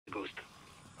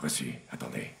Reçu.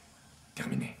 Attendez.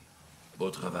 Terminé.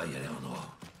 Beau travail, Alejandro.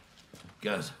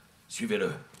 Gaz,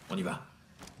 suivez-le. On y va.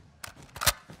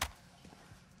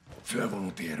 Feu à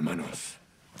volonté, hermanos.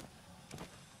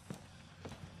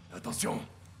 Attention.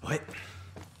 Ouais.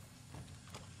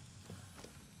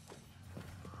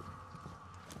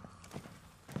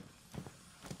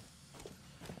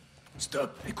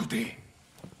 Stop, écoutez.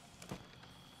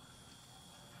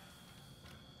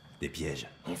 Des pièges.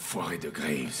 Enfoiré de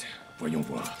Graves. Voyons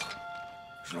voir.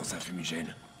 Je lance un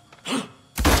fumigène.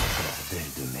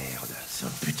 Bordel de merde. C'est un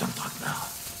putain de traquenard.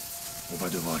 On va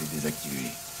devoir les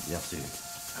désactiver. Bien sûr.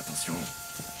 Attention.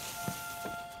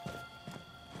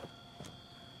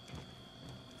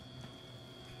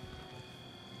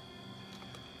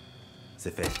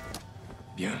 C'est fait.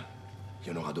 Bien. Il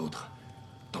y en aura d'autres.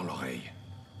 Dans l'oreille.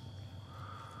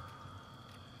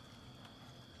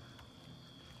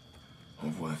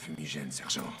 Envoie un fumigène,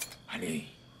 sergent. Allez.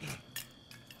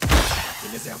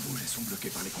 Les lasers bougent et sont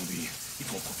bloqués par les conduits. Il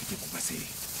faut en profiter pour passer.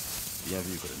 Bien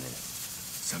vu, colonel.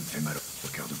 Ça me fait mal au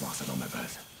cœur de voir ça dans ma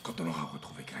base. Quand on aura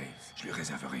retrouvé Graves, je lui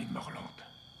réserverai une mort lente.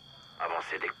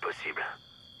 Avancez dès que possible.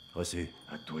 Reçu.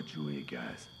 À toi de jouer,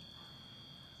 Gaz.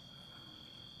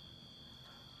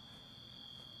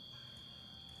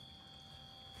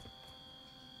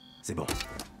 C'est bon.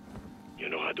 Il y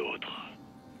en aura d'autres.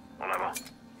 En avant.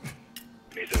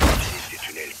 Mes hommes utilisent ces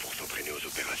tunnels pour s'entraîner aux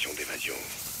opérations d'évasion.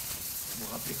 Vous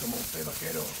vous rappelez comment on fait,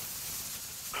 Vaquero?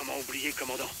 Comment oublier,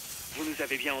 commandant? Vous nous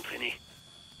avez bien entraînés.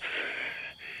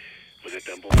 Vous êtes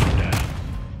un bon soldat.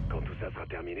 Quand tout ça sera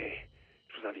terminé,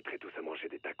 je vous inviterai tous à manger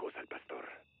des tacos al pastor.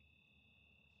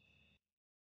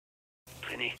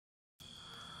 Traînez.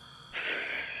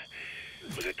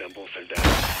 Vous êtes un bon soldat.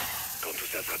 Quand tout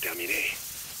ça sera terminé,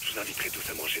 je vous inviterai tous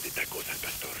à manger des tacos al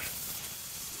pastor.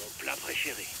 Mon plat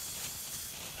préféré.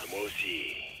 À moi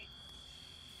aussi.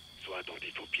 Sois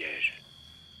attentif aux pièges.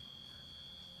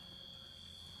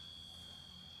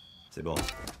 C'est bon.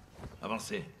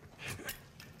 Avancez.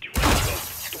 Tu vois la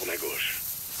porte, tourne à gauche.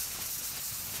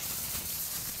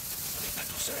 On n'est pas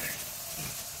tout seul.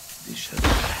 Des châteaux.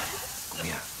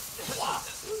 Combien? 3.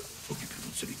 Occupez-vous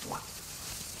de celui de 3.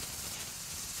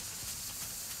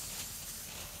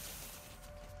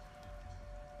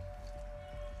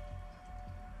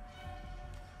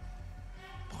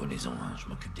 Prenez-en un, je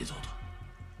m'occupe des autres.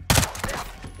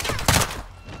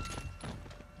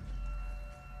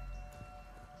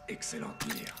 Excellent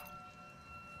tir.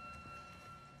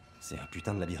 C'est un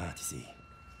putain de labyrinthe ici.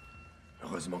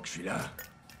 Heureusement que je suis là.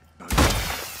 Par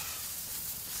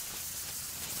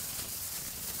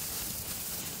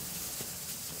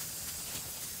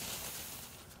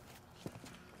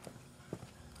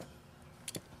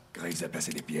Graves a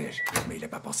placé des pièges, mais il n'a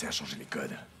pas pensé à changer les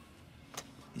codes.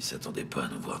 Il s'attendait pas à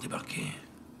nous voir débarquer.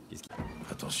 Qu'est-ce qui...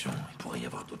 Attention, il pourrait y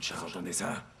avoir d'autres Vous charges. entendez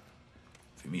ça?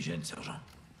 Fumigène, sergent.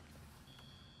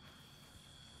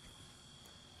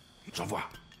 J'envoie.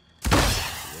 Il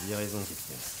a bien raison,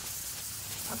 capitaine.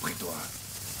 Après toi.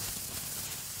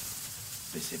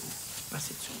 Baissez-vous.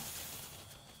 Passez dessous.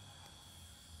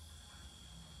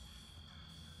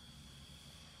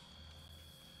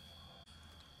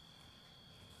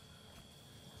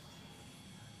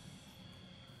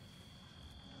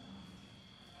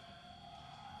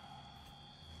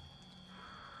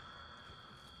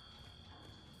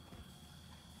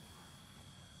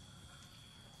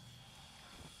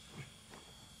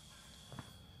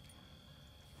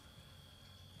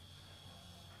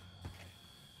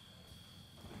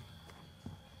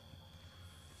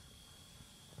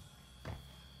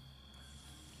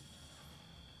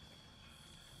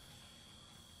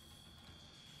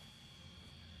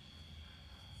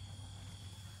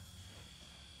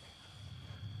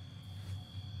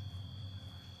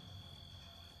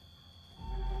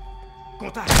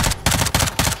 Contact!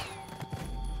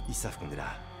 Ils savent qu'on est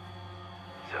là.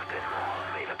 Certainement,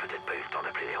 mais il a peut-être pas eu le temps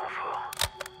d'appeler les renforts.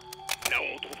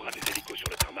 Là-haut, on trouvera des hélicos sur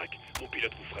le tarmac. Mon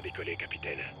pilote vous fera décoller,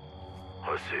 capitaine.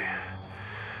 Reçu.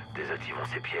 Désactivons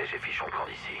ces pièges et fichons le camp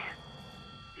d'ici.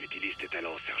 Utilise tes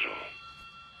talents, sergent.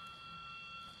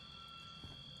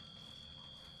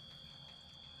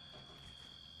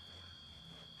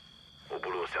 Au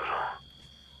boulot, sergent.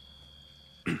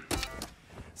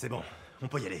 C'est bon, on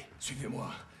peut y aller. Suivez-moi.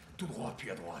 Tout droit,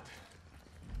 puis à droite.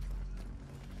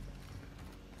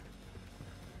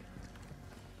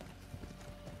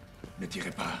 Ne tirez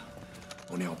pas.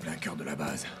 On est en plein cœur de la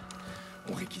base.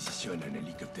 On réquisitionne un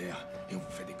hélicoptère et on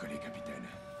vous fait décoller, capitaine.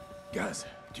 Gaz,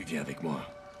 tu viens avec moi.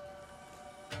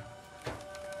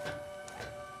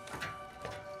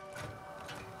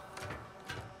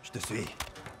 Je te suis.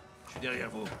 Je suis derrière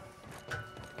vous.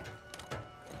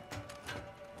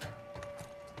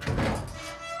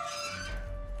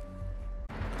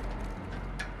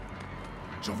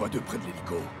 J'en vois 2 près de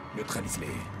l'hélico. Neutralise-les.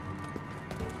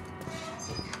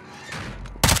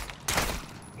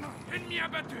 Ennemi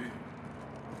abattu!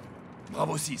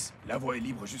 Bravo 6, la voie est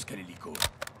libre jusqu'à l'hélico.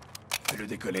 Fais-le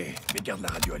décoller, mais garde la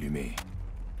radio allumée.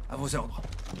 À vos ordres.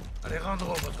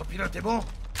 Alejandro, votre pilote est bon?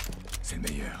 C'est le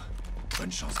meilleur.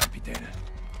 Bonne chance, capitaine.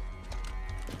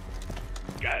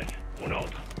 Gaz, on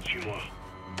entre. Suis-moi.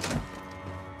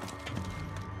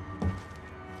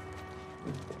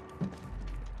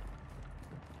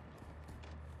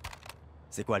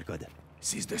 C'est quoi le code?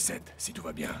 6 de 7, si tout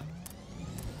va bien.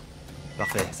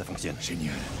 Parfait, ça fonctionne.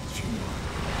 Génial, suis-moi.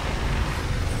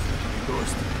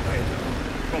 Ghost, ouais,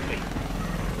 Compris.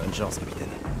 Bonne chance, capitaine.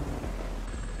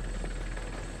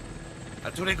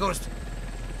 À tous les Ghosts,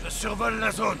 je survole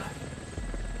la zone.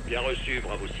 Bien reçu,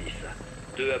 Bravo 6.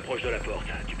 2 approchent de la porte.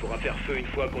 Tu pourras faire feu une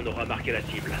fois qu'on aura marqué la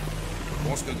cible. Je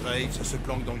pense que Graves se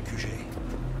planque dans le QG.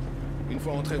 Une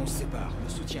fois entré, on se sépare. Le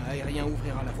soutien aérien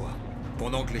ouvrira la voie.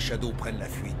 Pendant que les Shadows prennent la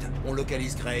fuite, on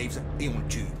localise Graves et on le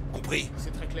tue. Compris?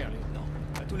 C'est très clair, lieutenant.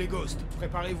 À tous les Ghosts,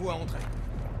 préparez-vous à entrer.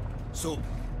 Soap,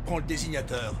 prends le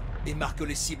désignateur et marque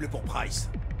les cibles pour Price.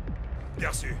 Bien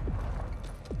reçu.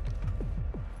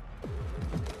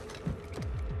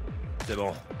 C'est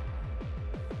bon.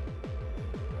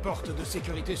 Porte de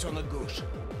sécurité sur notre gauche.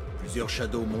 Plusieurs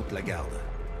Shadows montent la garde.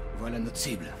 Voilà notre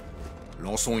cible.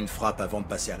 Lançons une frappe avant de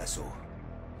passer à l'assaut.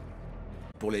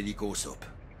 Pour l'hélico, Soap.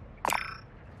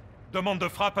 Demande de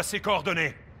frappe à ses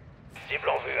coordonnées. Cible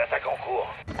en vue, attaque en cours.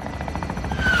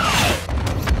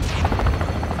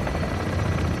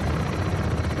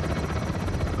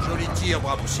 Joli tir,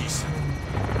 Bravo 6.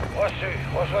 Reçu.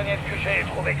 Rejoignez le QG et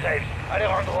trouvez Graves.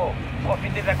 Alejandro,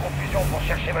 profitez de la confusion pour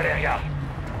chercher Valeria.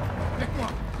 Avec moi.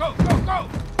 Go, go, go!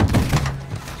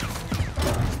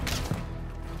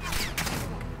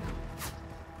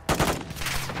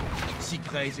 Si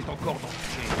Graves est encore dans le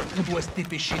QG, on doit se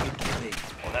dépêcher de le trouver.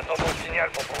 On attend ton signal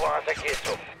pour pouvoir attaquer,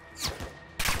 Soap.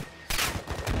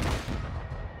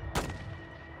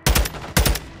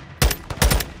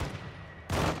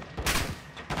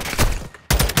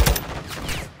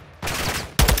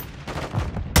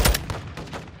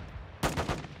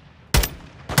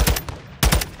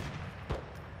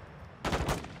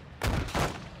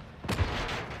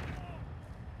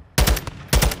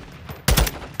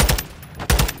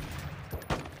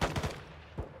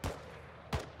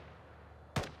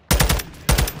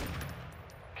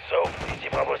 Ici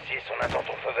Bravo 6, on attend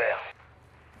ton feu vert.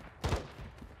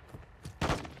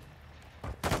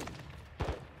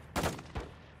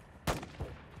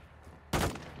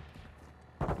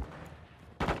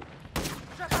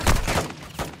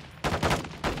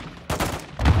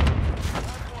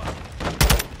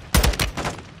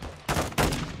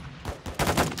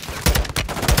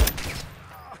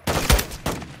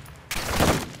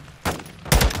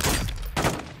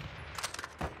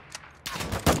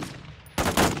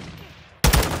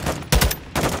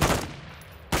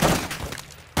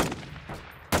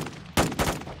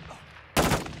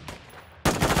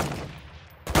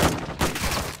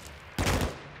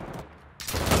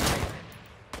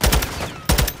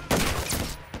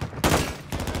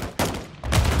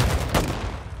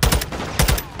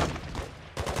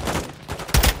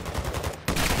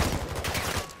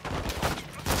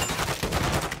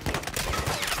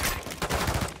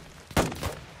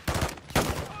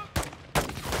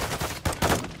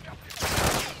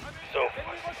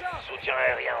 Soutien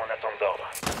aérien en attente d'ordre.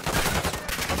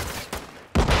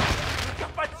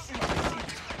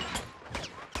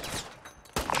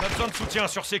 On a besoin de soutien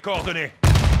sur ses coordonnées.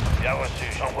 Bien reçu,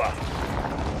 j'envoie.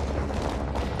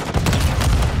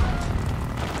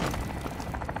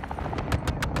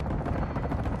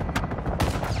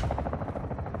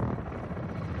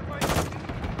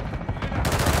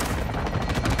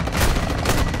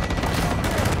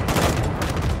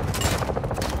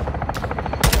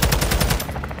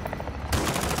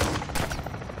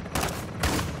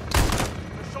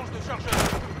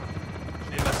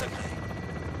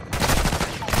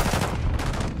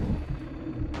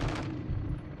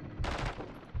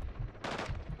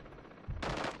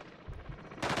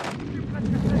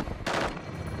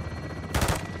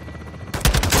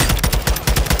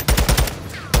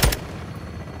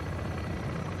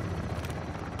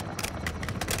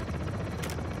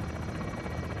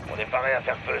 On est paré à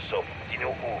faire feu, Soap. Dis-nous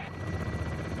où.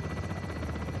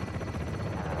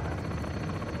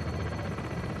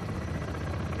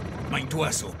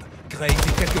 Magne-toi, Soap. Graves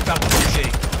est quelque part dans le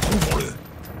QG. Trouvons-le.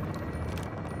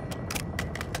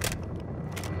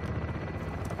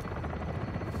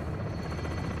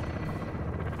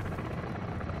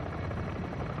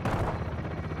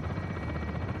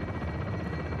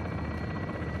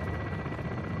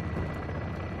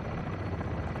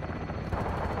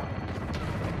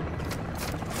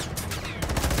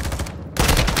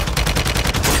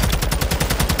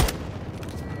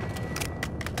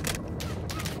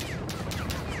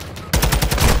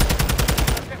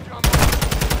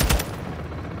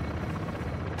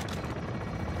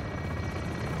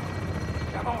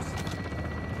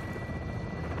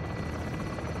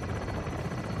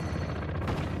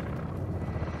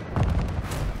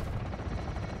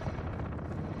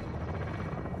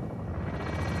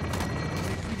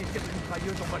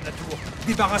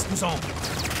 Débarrasse-nous-en.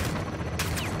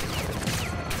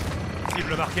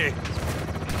 Cible marquée.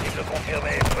 Cible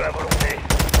confirmée, feu à volonté.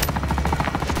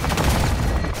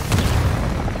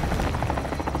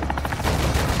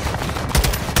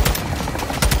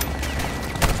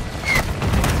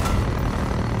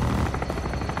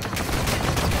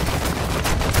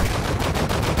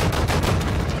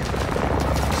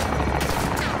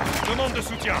 Demande de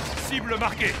soutien. Cible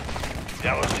marquée.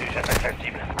 Bien reçu, j'attaque la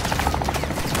cible.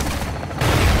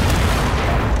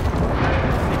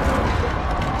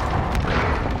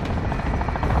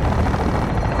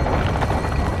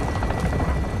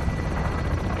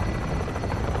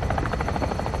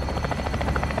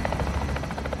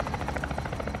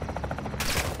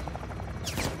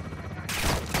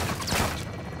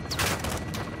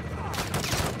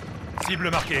 Cible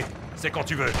marquée. C'est quand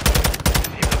tu veux.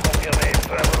 Cible confirmée,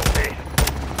 feu à volonté.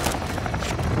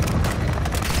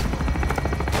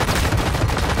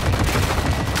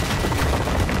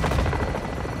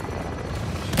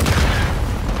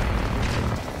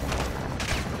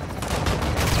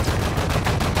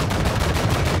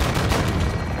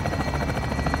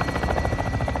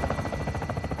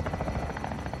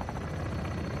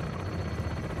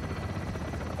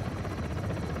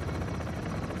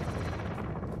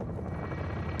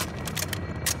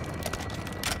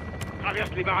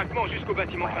 Traverse les baraquements jusqu'au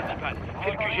bâtiment principal.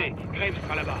 C'est le QG. Graves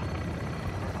sera là-bas.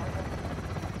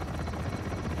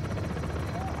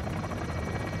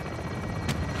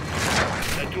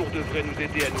 La tour devrait nous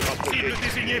aider à nous rapprocher. Cible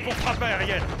désignée pour frappe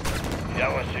aérienne. Bien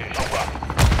reçu, j'envoie.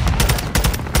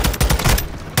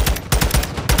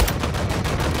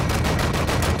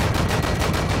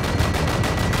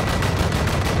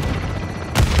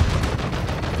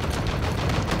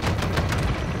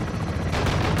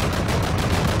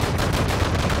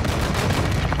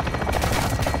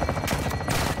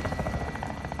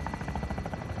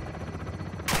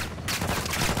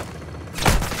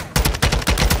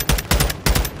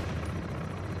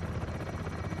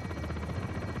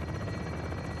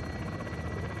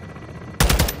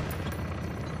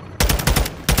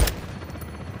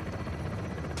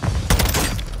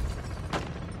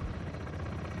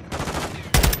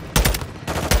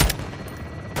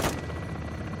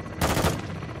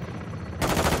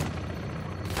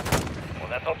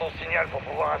 On attend ton signal pour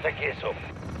pouvoir attaquer, Soap.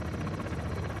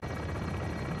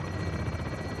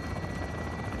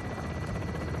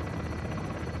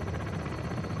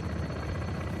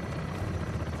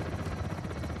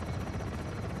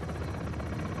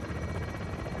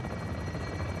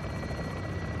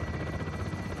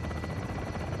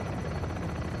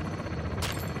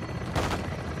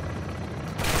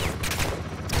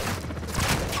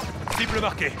 Cible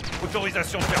marquée.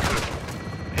 Autorisation de faire feu.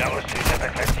 Bien reçu,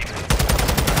 j'attaque la cible.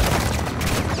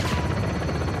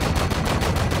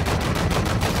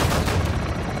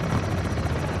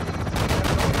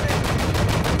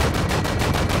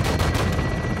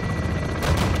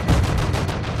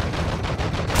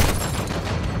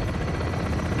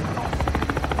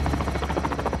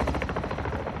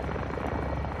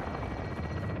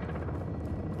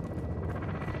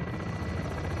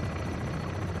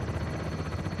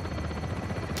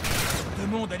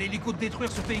 Demande à l'hélico de détruire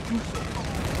ce véhicule.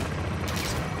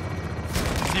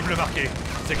 Cible marquée.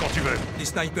 C'est quand tu veux. Les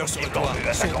snipers sur le Cible en toit. vue,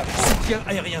 attaquant. Soutien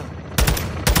aérien.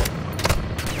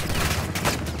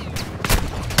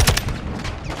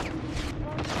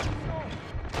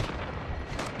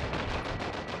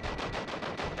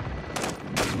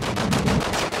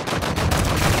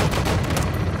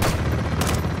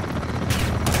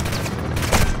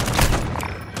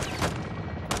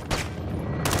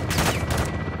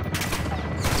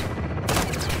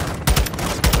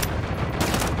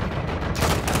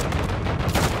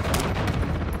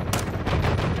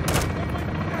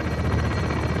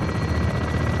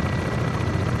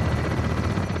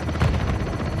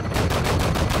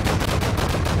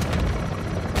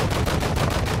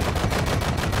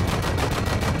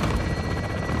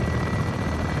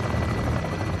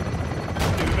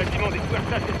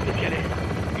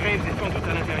 Graves est sans doute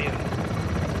à l'intérieur.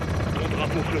 Ton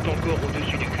drapeau flotte encore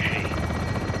au-dessus du QG.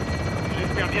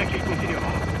 J'espère bien qu'il continuera.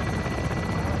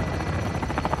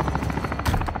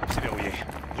 C'est verrouillé.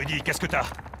 Rudy, qu'est-ce que t'as?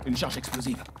 Une charge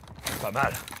explosive. Pas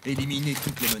mal. Éliminez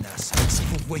toutes les menaces. Si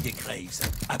vous voyez Graves,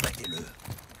 abattez-le.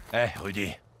 Eh,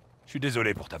 Rudy. Je suis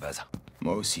désolé pour ta base.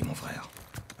 Moi aussi, mon frère.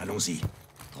 Allons-y.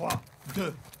 3,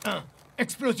 2, 1,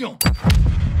 explosion!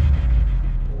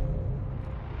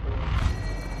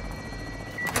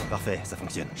 Parfait, ça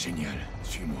fonctionne. Génial,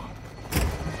 suis-moi.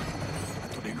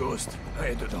 À tous les ghosts,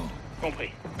 allez dedans.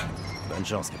 Compris. Bonne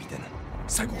chance, capitaine.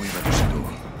 Ça grouille va de Shadow.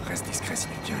 Reste discret si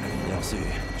tu tiens la ligne. Bien sûr,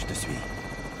 je te suis.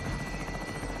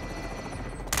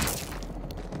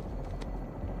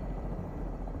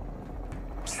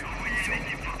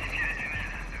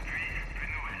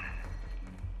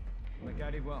 On n'a qu'à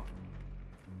aller voir.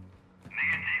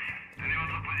 Négatif. Tenez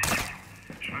votre position.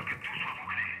 Je veux que tout soit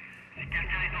bouclé. Si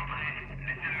quelqu'un est entré,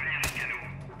 laissez-le lire jusqu'à nous.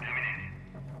 Terminé.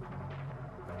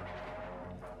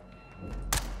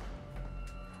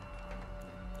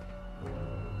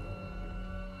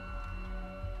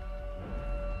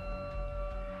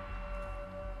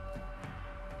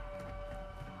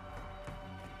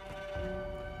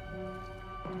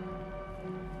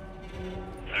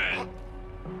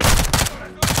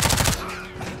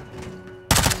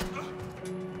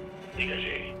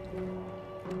 Dégagez.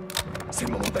 C'est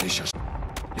le moment d'aller chercher.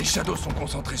 Les Shadows sont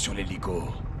concentrés sur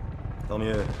l'hélico. Tant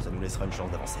mieux, ça nous laissera une chance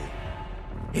d'avancer.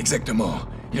 Exactement.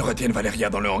 Ils retiennent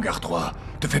Valeria dans le hangar 3.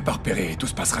 Te fais pas repérer, tout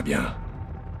se passera bien.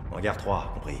 Hangar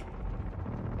 3, compris.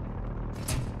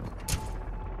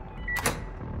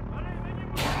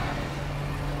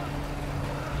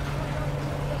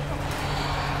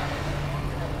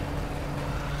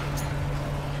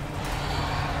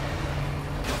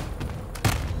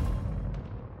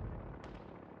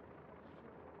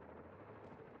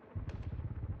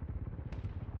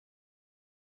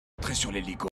 Sur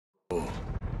l'hélico.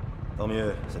 Tant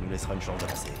mieux, ça nous laissera une chance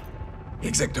d'avancer.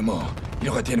 Exactement. Ils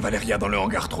retiennent Valeria dans le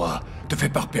hangar 3. Te fais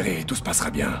pas repérer, tout se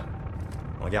passera bien.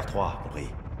 Hangar 3, compris.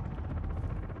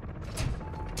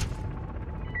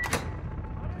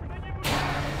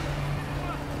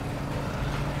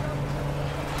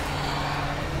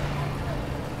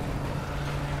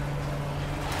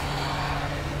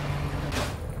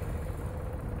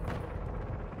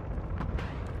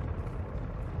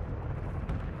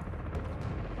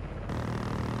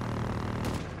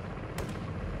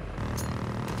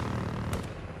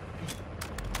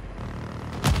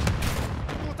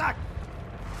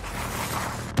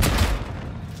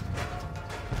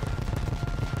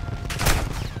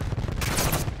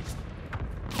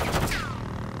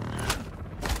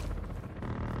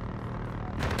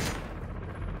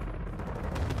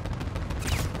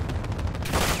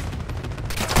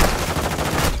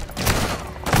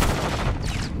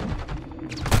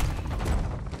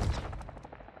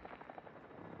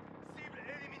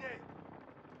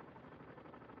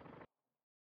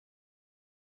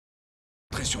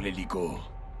 Sur l'hélico.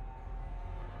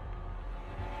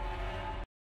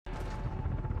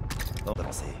 Non,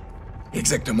 d'avancer.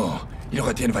 Exactement. Ils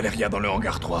retiennent Valeria dans le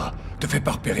hangar 3. Te fais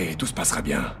pas repérer, tout se passera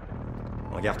bien.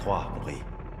 Hangar 3, compris.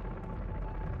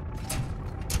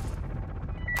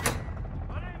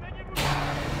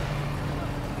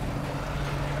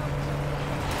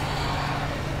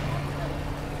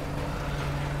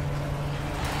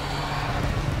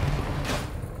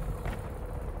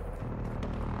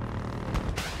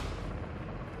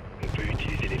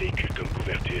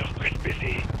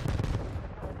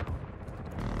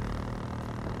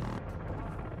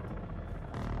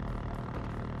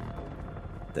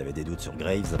 T'avais des doutes sur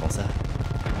Graves avant ça?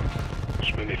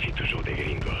 Je me méfie toujours des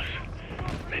gringos.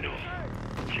 Mais non,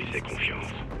 je lui fais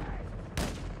confiance.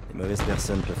 Les mauvaises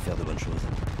personnes peuvent faire de bonnes choses.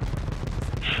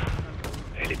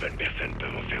 Et les bonnes personnes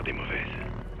peuvent en faire des mauvaises.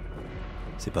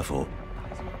 C'est pas faux.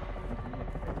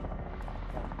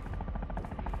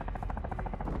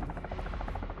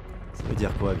 Ça veut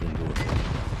dire quoi, gringo?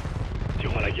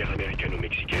 Durant la guerre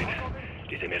américano-mexicaine,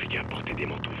 les Américains portaient des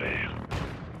manteaux verts.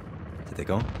 C'était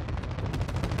quand?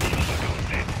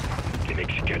 1847. Les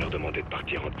Mexicains leur demandaient de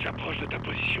partir en s'approche de ta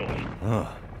position. Oh,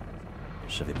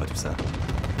 je savais pas tout ça.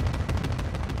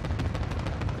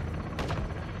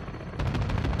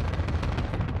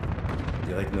 On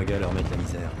dirait que nos gars leur mettent la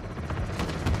misère.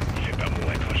 Il fait pas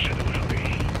bon être un Shadow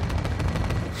aujourd'hui.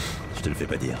 Je te le fais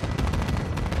pas dire.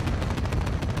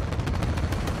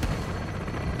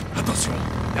 Attention,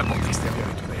 la porte extérieure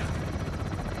est ouverte.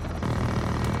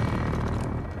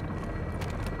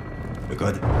 Le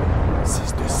code?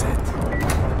 627.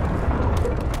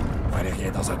 Valérie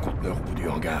est dans un conteneur au bout du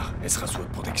hangar. Elle sera sous haute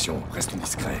protection. Restons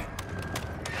discrets.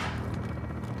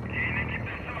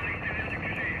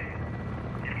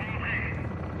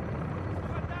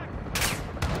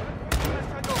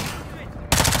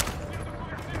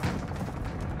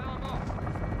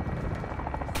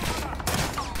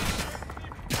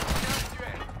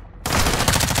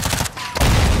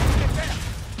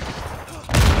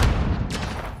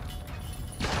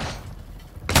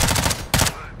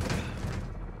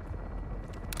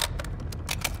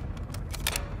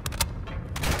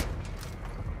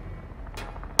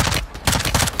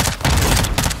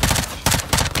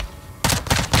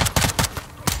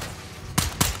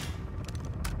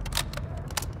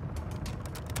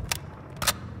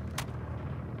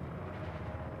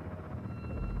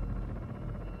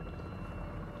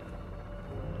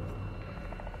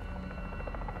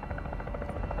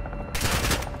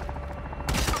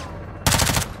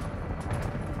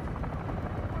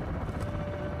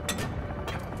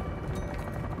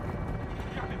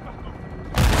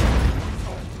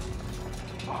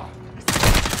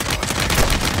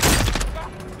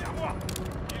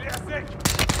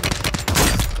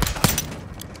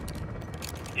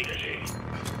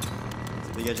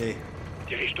 engagé.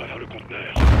 Dirige-toi vers le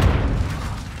conteneur.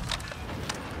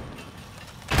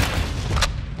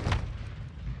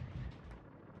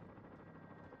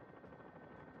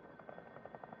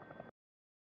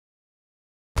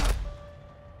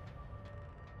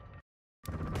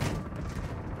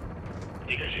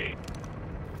 Dégagé.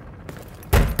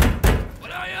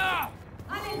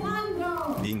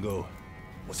 Bingo.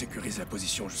 On sécurise la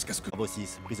position jusqu'à ce que... Bravo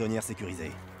 6, prisonnière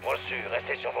sécurisée. Reçu,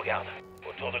 restez sur vos gardes.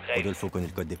 Autour de Graves. Rodolfo connaît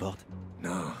le code des portes.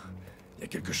 Non, il y a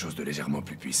quelque chose de légèrement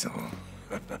plus puissant.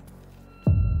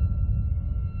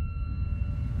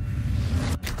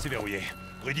 C'est verrouillé.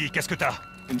 Rudy, qu'est-ce que t'as?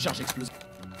 Une charge explosive.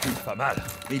 Pas mal.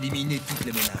 Éliminez toutes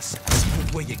les menaces. Si vous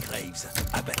voyez Graves,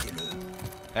 abattez-le.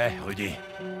 Eh, Rudy,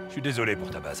 je suis désolé pour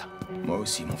ta base. Moi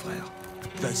aussi, mon frère.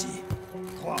 Vas-y.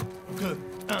 3, 2,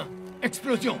 1,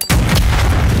 explosion!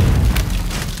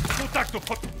 Contact au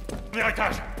premier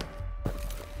étage.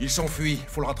 Ils s'enfuient,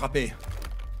 faut le rattraper.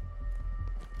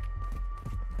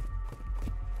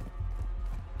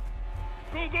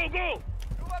 Go, go, go!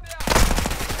 Tout va bien.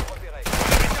 Repéré.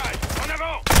 En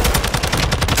avant!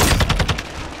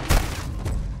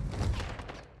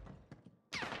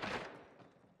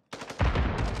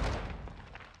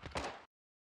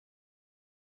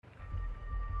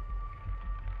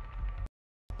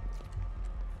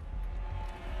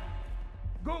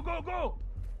 Go, go, go!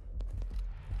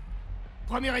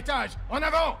 Premier étage, en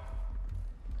avant!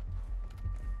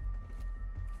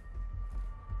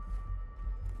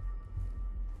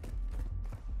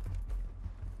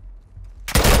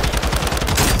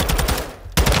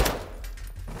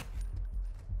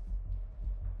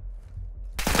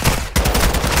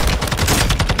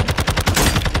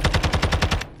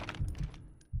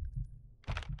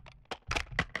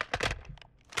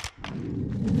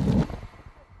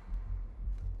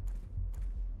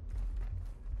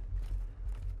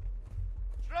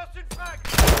 Je lance une frague.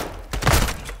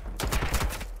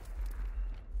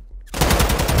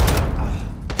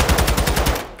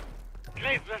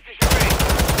 Graves va s'échapper!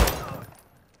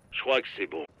 Je crois que c'est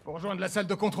bon. Pour rejoindre la salle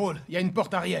de contrôle, il y a une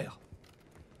porte arrière.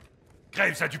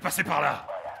 Graves a dû passer par là.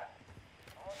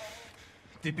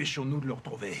 Dépêchons-nous de le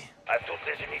retrouver. À toutes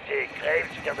les unités, Graves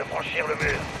vient de franchir le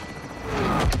mur.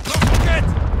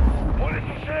 On est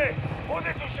touché! On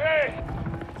est touché!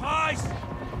 Price!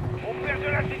 On perd de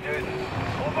l'attitude!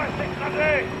 On va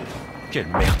s'écraser! Quel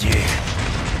merdier!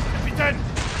 Capitaine!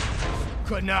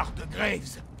 Connard de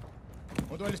Graves!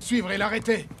 On doit le suivre et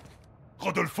l'arrêter.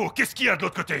 Rodolfo, qu'est-ce qu'il y a de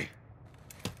l'autre côté?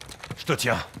 Je te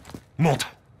tiens. Monte.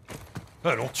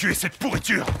 Allons tuer cette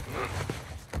pourriture.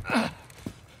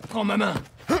 Prends ma main.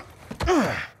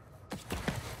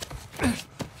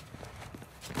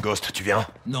 Ghost, tu viens?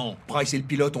 Non, Price et le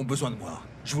pilote ont besoin de moi.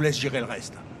 Je vous laisse gérer le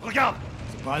reste. Regarde!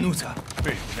 C'est pas à nous, ça.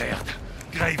 Mais merde!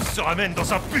 Graves se ramène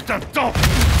dans un putain de temple!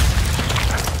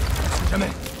 Jamais.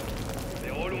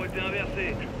 Les rôles ont été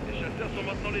inversés. Les chasseurs sont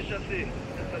maintenant les chassés.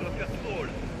 Ça doit faire tout drôle.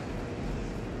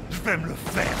 Je vais me le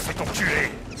faire, cet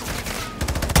enculé!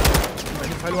 Il va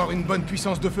nous falloir une bonne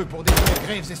puissance de feu pour détruire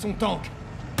Graves et son tank.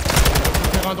 Sur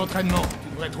ce terrain d'entraînement, tu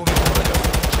devrais trouver ton bonheur.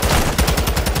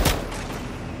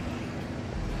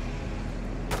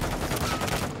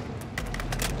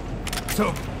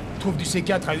 So, trouve du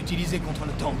C4 à utiliser contre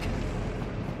le tank.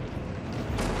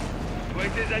 Toi et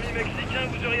tes amis mexicains,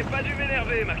 vous auriez pas dû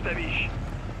m'énerver, McTavish.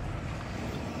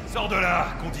 Sors de là,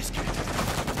 qu'on discute.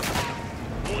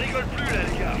 On rigole plus là,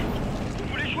 les gars. Vous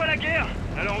voulez jouer à la guerre?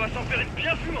 Alors on va s'en faire une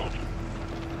bien fumante.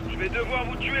 Je vais devoir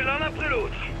vous tuer l'un après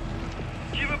l'autre.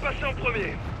 Qui veut passer en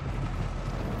premier?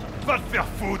 Va te faire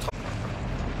foutre!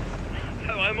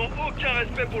 T'as vraiment aucun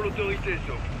respect pour l'autorité,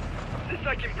 sauf. C'est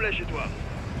ça qui me plaît chez toi.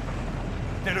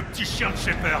 T'es le petit chien de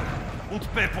Shepherd. On te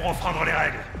paie pour enfreindre les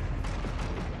règles.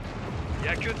 Y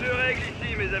a que deux règles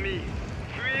ici, mes amis.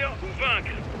 Fuir ou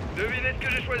vaincre. Devinez ce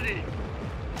que j'ai choisi.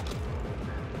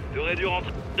 T'aurais dû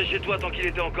rentrer chez toi tant qu'il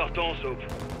était encore temps, Soap.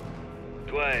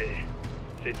 Toi et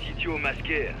cet idiot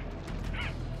masqué.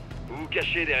 Vous vous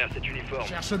cachez derrière cet uniforme.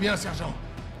 Cherche bien, sergent.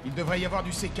 Il devrait y avoir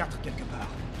du C4 quelque part.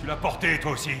 Tu l'as porté,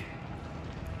 toi aussi.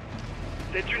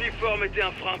 Cet uniforme était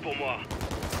un frein pour moi.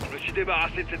 Je me suis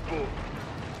débarrassé de cette peau.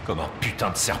 Comme un putain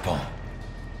de serpent.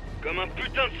 Comme un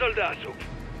putain de soldat, Soap.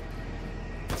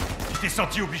 Tu t'es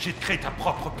senti obligé de créer ta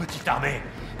propre petite armée.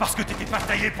 Parce que t'étais pas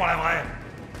taillé pour la vraie.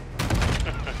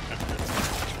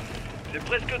 C'est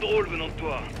presque drôle venant de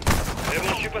toi. Mais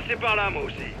bon, je suis passé par là, moi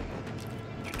aussi.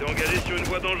 Tu t'es engagé sur une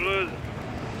voie dangereuse.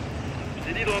 Je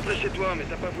t'ai dit de rentrer chez toi, mais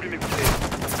t'as pas voulu m'écouter.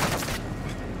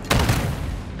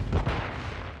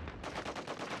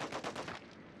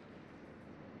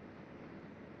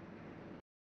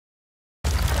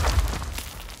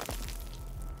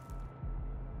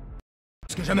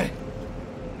 que jamais.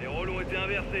 Les rôles ont été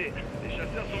inversés. Les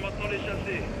chasseurs sont maintenant les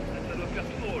chassés. Ça doit faire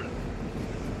tout drôle.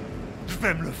 Je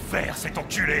vais me le faire, cet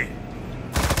enculé!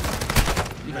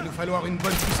 Il va nous falloir une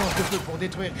bonne puissance de feu pour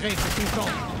détruire Graves et son camp.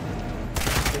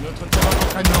 C'est notre terrain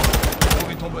d'entraînement.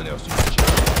 Trouver ton bonheur suffit.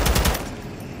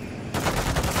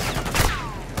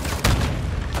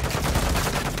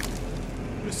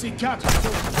 Le C4,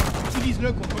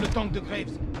 utilise-le contre le tank de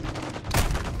Graves.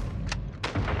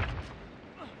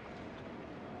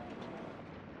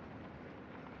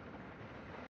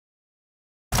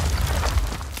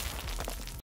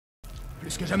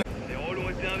 Plus que jamais. Les rôles ont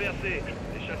été inversés.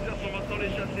 Les chasseurs sont maintenant les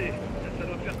chassés. Ça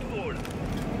doit faire tout drôle.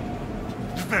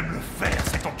 Je vais me le faire,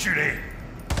 cet enculé!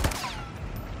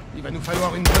 Il va nous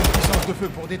falloir une bonne puissance de feu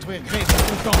pour détruire Graves et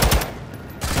son camp.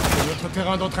 C'est notre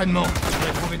terrain d'entraînement. Tu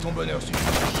vas trouver ton bonheur suffit.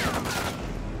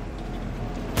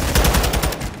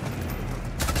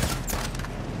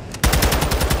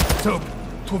 Soap,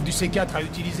 trouve du C4 à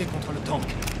utiliser contre le tank.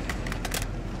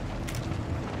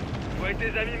 Toi et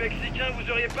tes amis mexicains,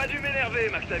 vous auriez pas dû m'énerver,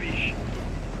 Maxavich.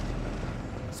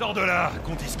 Sors de là,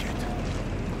 qu'on discute.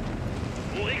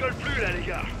 On rigole plus là, les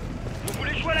gars. Vous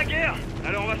voulez jouer à la guerre?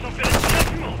 Alors on va s'en faire une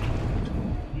bien fumante.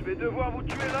 Je vais devoir vous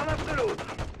tuer l'un après l'autre.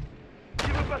 Qui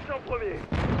veut passer en premier?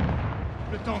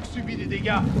 Le tank subit des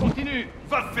dégâts. Continue.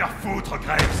 Va te faire foutre,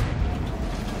 Graves!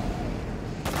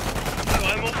 T'as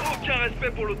vraiment aucun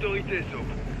respect pour l'autorité, Soap.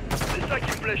 C'est ça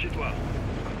qui me plaît chez toi.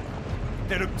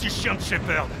 T'es le petit chien de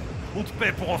Shepherd. On te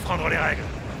paie pour enfreindre les règles.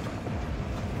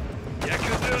 Y'a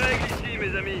que deux règles ici,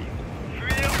 mes amis.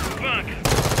 Fuir ou vaincre.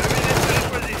 Devinez ce que j'ai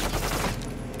choisi.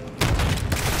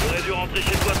 J'aurais dû rentrer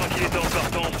chez toi tant qu'il était encore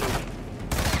temps, Soap.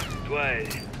 Toi et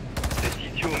cet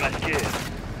idiot masqué.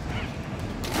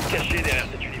 Vous cachez derrière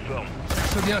cet uniforme.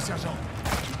 Cherche bien, sergent.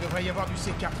 Il devrait y avoir du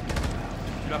C4.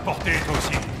 Tu l'as porté, toi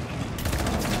aussi.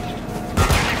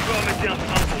 L'uniforme était un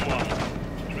frein pour moi.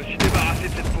 Je me suis débarrassé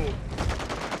de cette peau.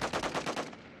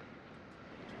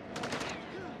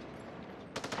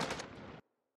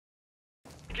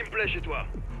 Qui me plaît chez toi?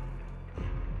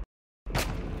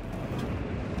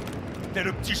 T'es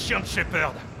le petit chien de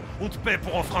Shepherd. On te paie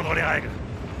pour enfreindre les règles.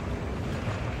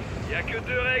 Y'a que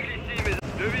deux règles ici, mais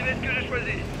devinez ce que j'ai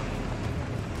choisi.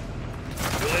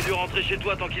 J'aurais dû rentrer chez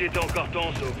toi tant qu'il était encore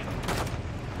temps, sauf.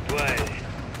 Toi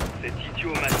et cet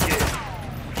idiot masqué.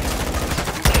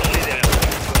 Vous cachez derrière ton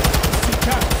uniforme.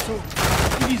 C4, Soap.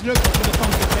 Utilise-le contre le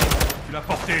tank de Graves. Tu l'as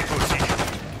porté, toi aussi.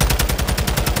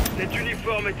 Cet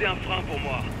uniforme était un frein pour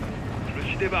moi. Je me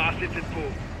suis débarrassé de cette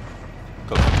peau.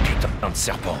 Comme un putain de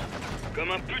serpent.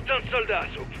 Comme un putain de soldat,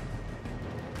 Soap.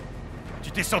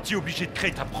 Tu t'es senti obligé de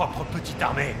créer ta propre petite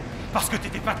armée, parce que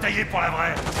t'étais pas taillé pour la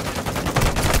vraie.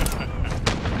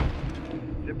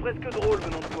 C'est presque drôle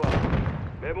venant de toi.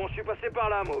 Mais bon, je suis passé par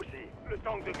là, moi aussi. Le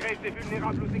tank de Graves est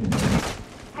vulnérable aux explosifs.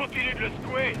 Continue de le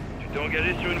secouer. Tu t'es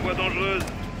engagé sur une voie dangereuse.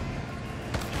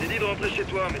 Je t'ai dit de rentrer chez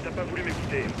toi, mais t'as pas voulu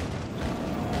m'écouter.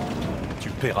 Tu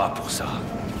paieras pour ça.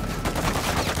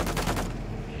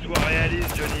 Sois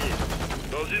réaliste, Johnny.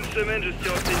 Dans une semaine, je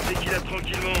siroterai une tequila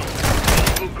tranquillement.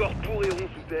 Vos corps pourriront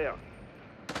sous terre.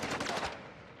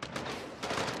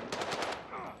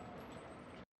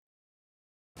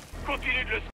 Continue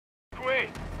de le secouer.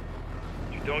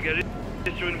 Tu t'es engagé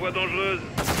sur une voie dangereuse.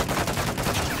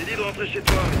 Je t'ai dit de rentrer chez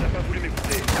toi, mais t'as pas voulu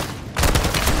m'écouter.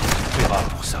 Tu paieras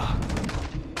pour ça.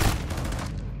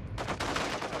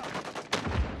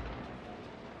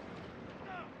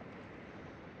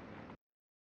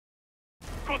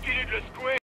 Continue de le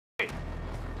secouer.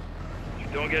 Tu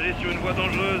t'es engagé sur une voie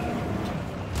dangereuse.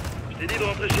 Je t'ai dit de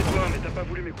rentrer chez toi, mais t'as pas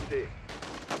voulu m'écouter.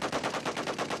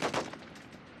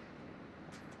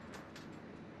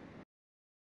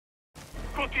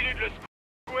 Continue de le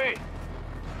secouer.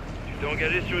 Tu t'es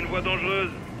engagé sur une voie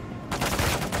dangereuse.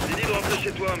 Je t'ai dit de rentrer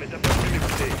chez toi, mais t'as pas voulu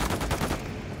m'écouter.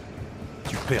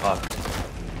 Tu paieras.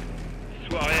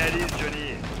 Sois réaliste,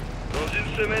 Johnny. Dans une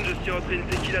semaine, je siroterai une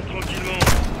tequila tranquillement.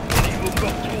 Tandis que vos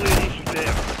corps pourriront sous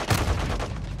terre.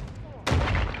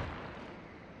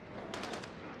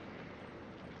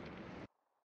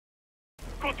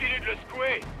 Continue de le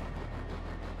secouer.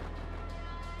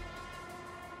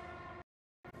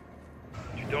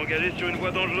 Tu t'es engagé sur une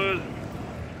voie dangereuse.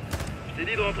 Je t'ai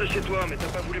dit de rentrer chez toi, mais t'as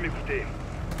pas voulu m'écouter.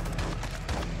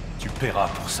 Tu paieras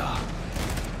pour ça.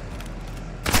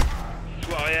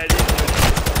 Sois réaliste.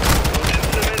 Dans une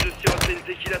semaine, je siroterai une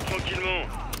tequila tranquillement,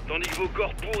 tandis que vos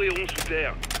corps pourriront sous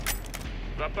terre.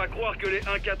 Va pas croire que les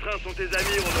 1-4-1 sont tes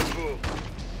amis, Rodolfo.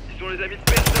 Ils sont les amis de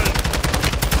personne.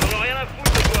 Ils en ont rien à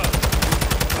foutre de toi.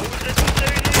 Quand vous serez tous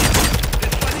réunis,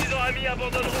 tes soi-disant amis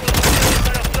abandonneront votre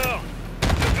à leur sort.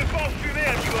 Ne fais pas enfumer,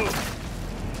 amigo.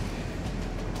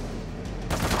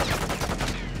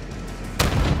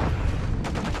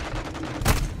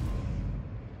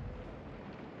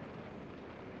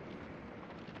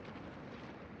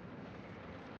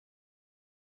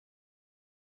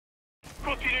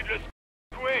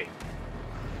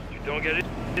 engagé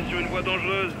sur une voie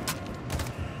dangereuse.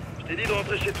 Je t'ai dit de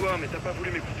rentrer chez toi, mais t'as pas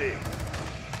voulu m'écouter.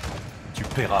 Tu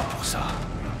paieras pour ça.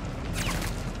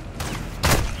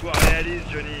 Sois réaliste,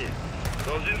 Johnny.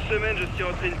 Dans une semaine, je suis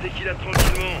rentré une tequila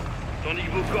tranquillement, tandis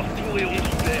que vos corps pourriront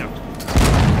sous terre.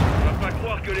 Va pas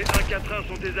croire que les 1-4-1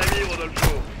 sont tes amis,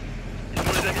 Rodolfo. Ils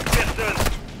sont les amis de personne.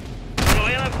 Ils n'ont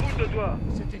rien à foutre de toi.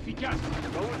 C'est efficace.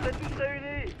 Quand vous serez tous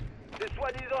réunis, tes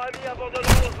soi-disant amis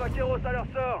abandonneront los vaqueros à leur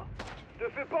sort. Te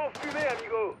fais pas enfumer,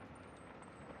 amigo.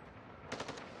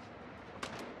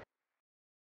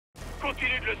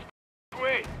 Continue de le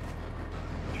secouer.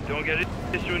 Tu t'es engagé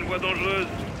sur une voie dangereuse.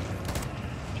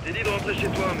 Je t'ai dit de rentrer chez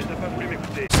toi, mais t'as pas voulu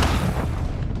m'écouter.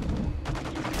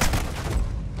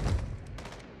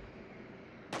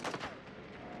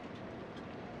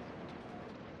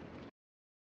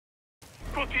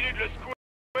 Continue de le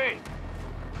secouer.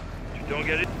 Tu t'es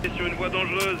engagé sur une voie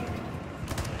dangereuse.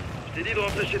 Je t'ai dit de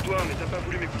rentrer chez toi, mais t'as pas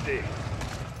voulu m'écouter.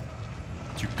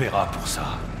 Tu paieras pour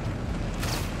ça.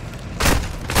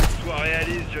 Sois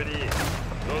réaliste, Johnny.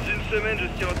 Dans une semaine, je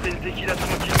suis rentré une tequila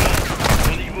tranquillement,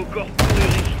 tandis que vos corps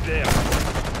pourriront sous terre.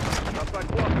 Va pas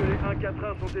croire que les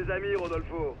 1-4-1 sont tes amis,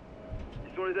 Rodolfo.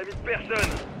 Ils sont les amis de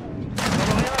personne. Ils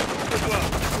n'en ont rien à foutre de toi.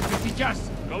 C'est efficace.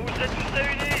 Quand vous serez tous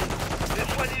réunis, tes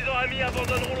soi-disant amis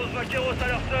abandonneront los vaqueros à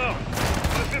leur sort.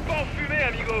 Ne fais pas enfumer,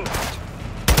 amigo.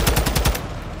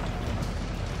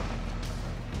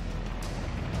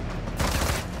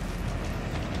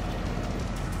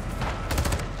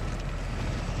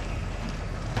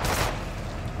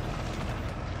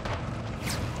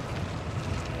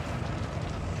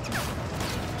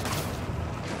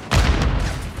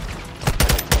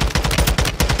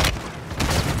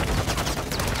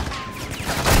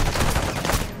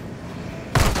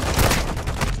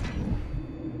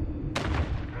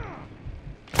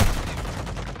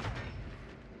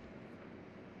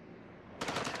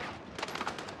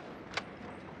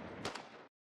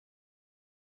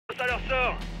 À leur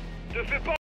sort. Ne fais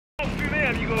pas enfumer,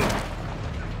 amigo.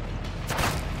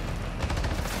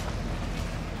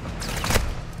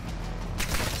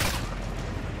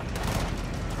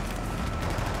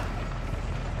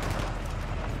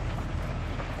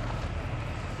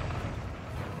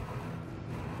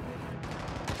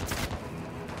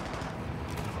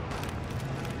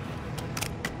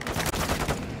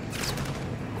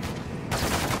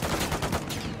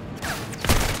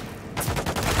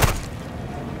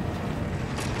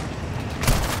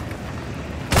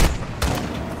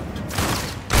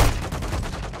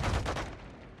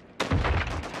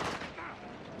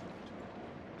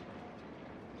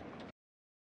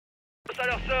 À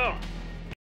leur sort.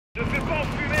 Ne fais pas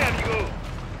enfumer, amigo.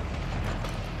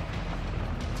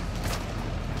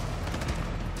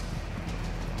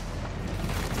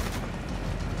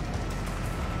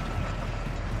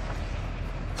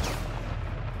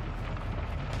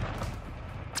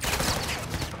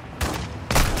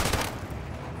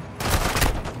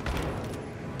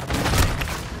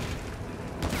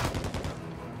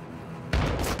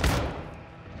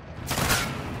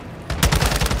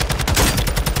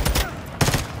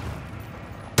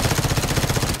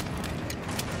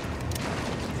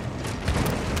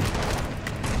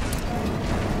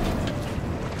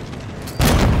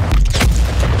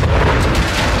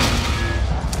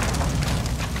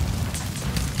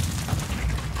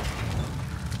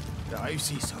 T'as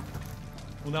réussi, Soap.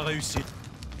 On a réussi.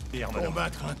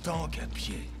 Combattre un tank à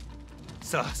pied.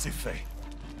 Ça, c'est fait.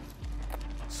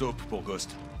 Soap pour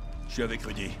Ghost. Je suis avec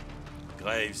Rudy.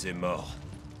 Graves est mort.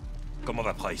 Comment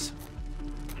va Price?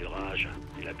 Il rage.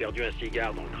 Il a perdu un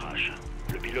cigare dans le crash.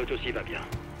 Le pilote aussi va bien.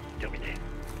 Terminé.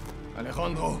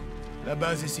 Alejandro, la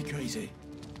base est sécurisée.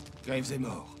 Graves est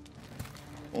mort.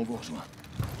 On vous rejoint.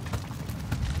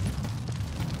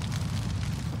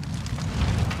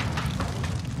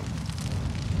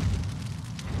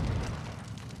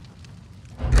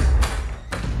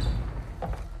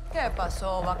 ¿Qué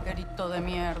pasó, vaquerito de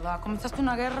mierda? ¿Comenzaste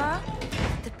una guerra?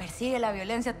 Te persigue la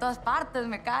violencia a todas partes,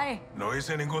 me cae. No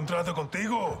hice ningún trato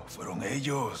contigo. Fueron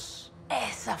ellos.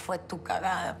 Esa fue tu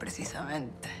cagada,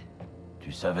 precisamente.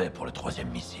 Tu savais pour le 3e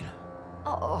missile.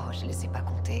 Oh, je les ai pas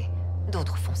comptés.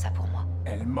 D'autres font ça pour moi.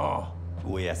 Elle ment.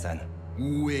 Où est Hassan?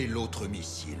 Où est l'autre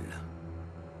missile?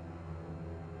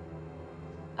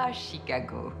 À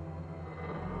Chicago.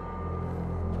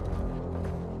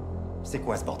 C'est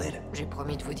quoi ce bordel? J'ai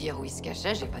promis de vous dire où il se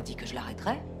cachait, j'ai pas dit que je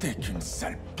l'arrêterais. T'es qu'une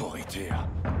sale pourriture.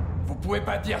 Vous pouvez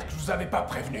pas dire que je vous avais pas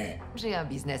prévenu. J'ai un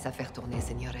business à faire tourner,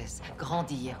 señores.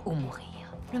 Grandir ou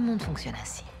mourir. Le monde fonctionne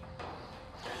ainsi.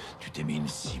 Tu t'es mis une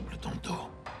cible dans le dos.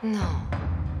 Non.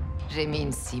 J'ai mis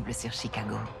une cible sur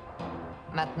Chicago.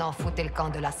 Maintenant, foutez le camp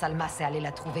de la Salmas et allez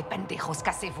la trouver, pendejos,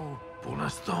 cassez-vous. Pour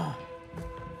l'instant,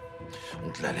 on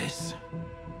te la laisse.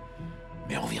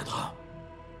 Mais on reviendra.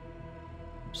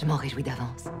 Je m'en réjouis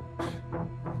d'avance.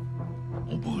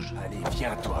 On bouge. Allez,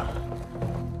 viens, toi.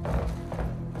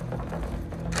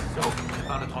 Sauf,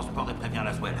 prépare le transport et préviens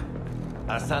Laswell.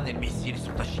 Hassan et le missile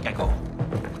sont à Chicago.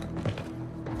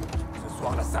 Ce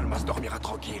soir, la Salmas dormira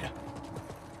tranquille.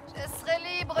 Je serai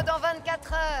libre dans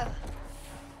 24 heures.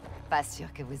 Pas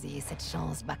sûr que vous ayez cette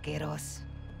chance, vaqueros.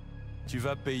 Tu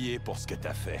vas payer pour ce que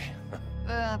t'as fait.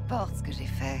 Peu importe ce que j'ai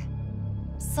fait.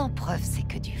 Sans preuve, c'est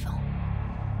que du vent.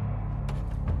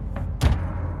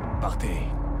 Partez.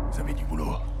 Vous avez du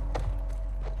boulot.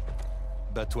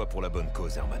 Bats-toi pour la bonne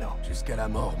cause, hermano. Jusqu'à la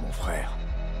mort, mon frère.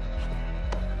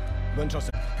 Bonne chance.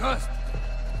 Ghost,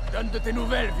 donne de tes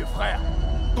nouvelles, vieux frère.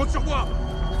 Compte sur moi!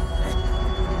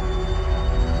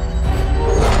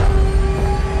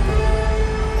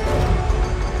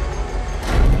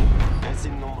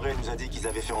 Cassim Nombre nous a dit qu'ils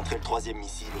avaient fait entrer le 3e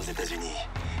missile aux États-Unis,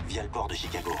 via le port de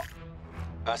Chicago.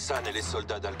 Hassan et les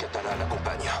soldats d'Al-Qatala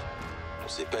l'accompagnent. On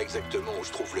sait pas exactement où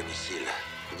se trouve le missile,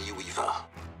 ni où il va.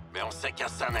 Mais on sait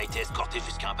qu'Hassan a été escorté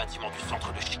jusqu'à un bâtiment du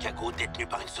centre de Chicago détenu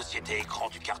par une société écran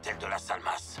du cartel de la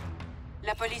Salmas.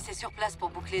 La police est sur place pour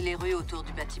boucler les rues autour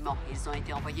du bâtiment. Ils ont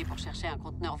été envoyés pour chercher un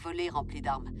conteneur volé rempli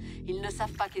d'armes. Ils ne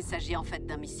savent pas qu'il s'agit en fait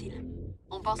d'un missile.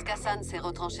 On pense qu'Hassan s'est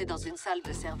retranché dans une salle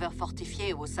de serveurs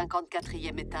fortifiée au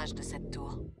 54e étage de cette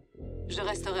tour. Je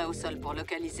resterai au sol pour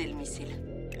localiser le missile.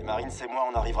 Les Marines et moi,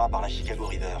 on arrivera par la Chicago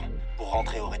River, pour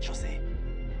rentrer au rez-de-chaussée.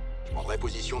 Je prendrai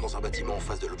position dans un bâtiment en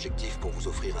face de l'objectif pour vous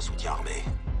offrir un soutien armé.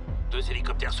 2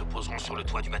 hélicoptères se poseront sur le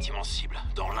toit du bâtiment cible.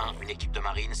 Dans l'un, une équipe de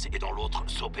Marines et dans l'autre,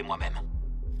 Soap et moi-même.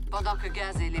 Pendant que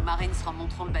Gaz et les Marines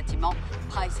remonteront le bâtiment,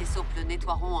 Price et Soap le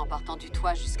nettoieront en partant du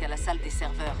toit jusqu'à la salle des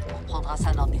serveurs pour prendre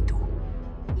Hassan en étau.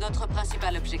 Notre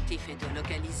principal objectif est de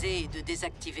localiser et de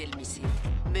désactiver le missile.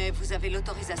 Mais vous avez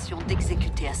l'autorisation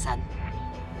d'exécuter Hassan.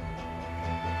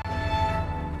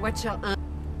 Watcher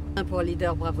 1 pour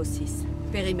leader Bravo 6.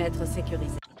 Périmètre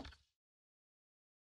sécurisé.